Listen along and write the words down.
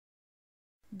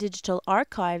Digital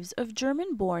archives of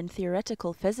German-born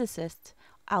theoretical physicist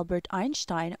Albert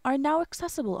Einstein are now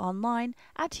accessible online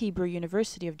at Hebrew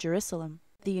University of Jerusalem.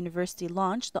 The university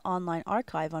launched the online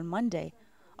archive on Monday,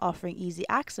 offering easy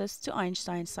access to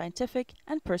Einstein's scientific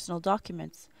and personal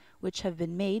documents, which have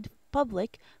been made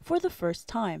public for the first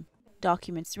time.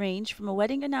 Documents range from a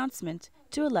wedding announcement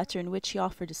to a letter in which he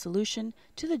offered a solution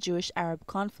to the Jewish-Arab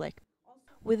conflict.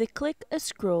 With a click, a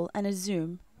scroll, and a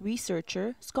zoom,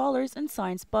 researchers, scholars, and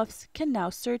science buffs can now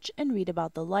search and read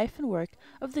about the life and work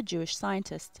of the Jewish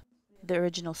scientist. The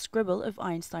original scribble of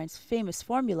Einstein's famous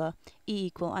formula,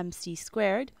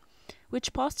 E=mc²,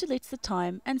 which postulates that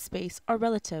time and space are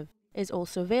relative, is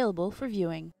also available for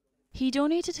viewing. He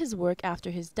donated his work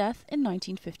after his death in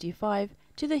 1955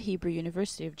 to the Hebrew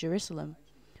University of Jerusalem,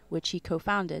 which he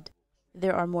co-founded.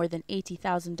 There are more than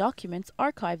 80,000 documents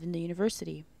archived in the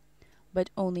university, but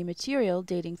only material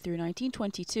dating through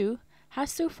 1922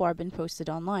 has so far been posted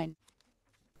online.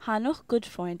 Hanoch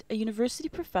Goodfreund, a university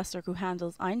professor who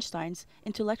handles Einstein's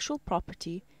intellectual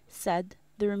property, said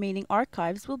the remaining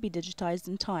archives will be digitized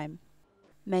in time.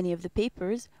 Many of the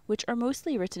papers, which are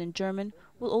mostly written in German,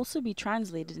 will also be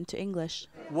translated into English.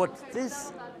 What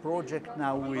this project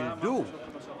now will do,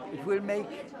 it will make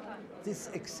this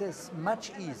access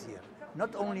much easier,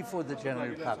 not only for the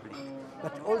general public,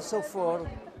 but also for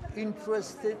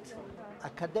interested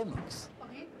academics,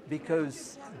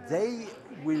 because they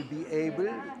will be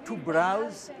able to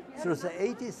browse through the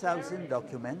 80,000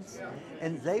 documents,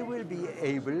 and they will be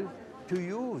able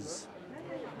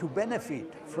to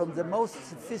benefit from the most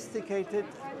sophisticated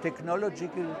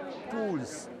technological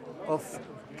tools of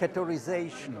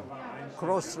categorization,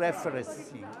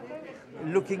 cross-referencing,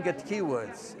 looking at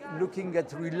keywords, looking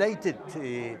at related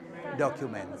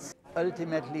documents.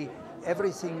 Ultimately,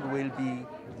 everything will be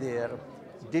there,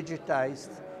 digitized,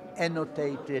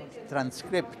 annotated,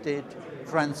 transcripted,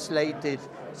 translated.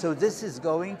 So this is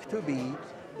going to be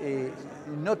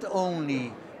not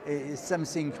only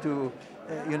something to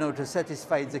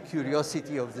satisfy the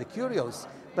curiosity of the curious,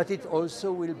 but it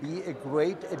also will be a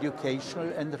great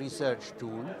educational and research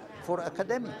tool for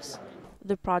academics.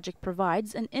 The project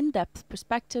provides an in-depth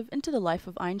perspective into the life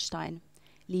of Einstein,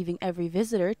 leaving every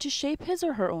visitor to shape his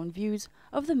or her own views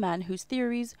of the man whose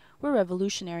theories were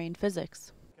revolutionary in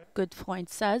physics. Goodfreund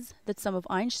says that some of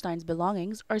Einstein's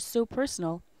belongings are so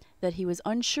personal that he was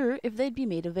unsure if they'd be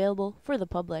made available for the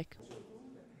public.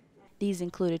 These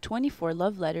included 24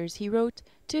 love letters he wrote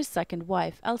to his second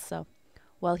wife, Elsa,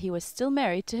 while he was still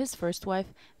married to his first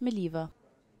wife, Meliva.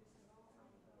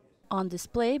 On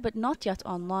display, but not yet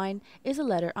online, is a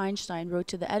letter Einstein wrote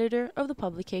to the editor of the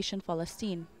publication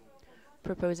Palestine,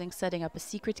 proposing setting up a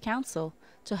secret council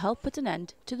to help put an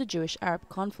end to the Jewish-Arab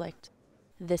conflict.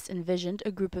 This envisioned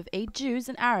a group of 8 Jews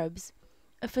and Arabs,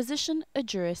 a physician, a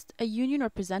jurist, a union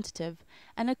representative,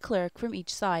 and a clerk from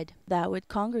each side, that would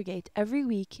congregate every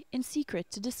week in secret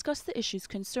to discuss the issues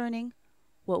concerning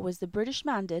what was the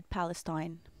British-mandated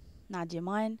Palestine. Nadia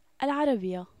Mayan,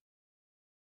 العربية.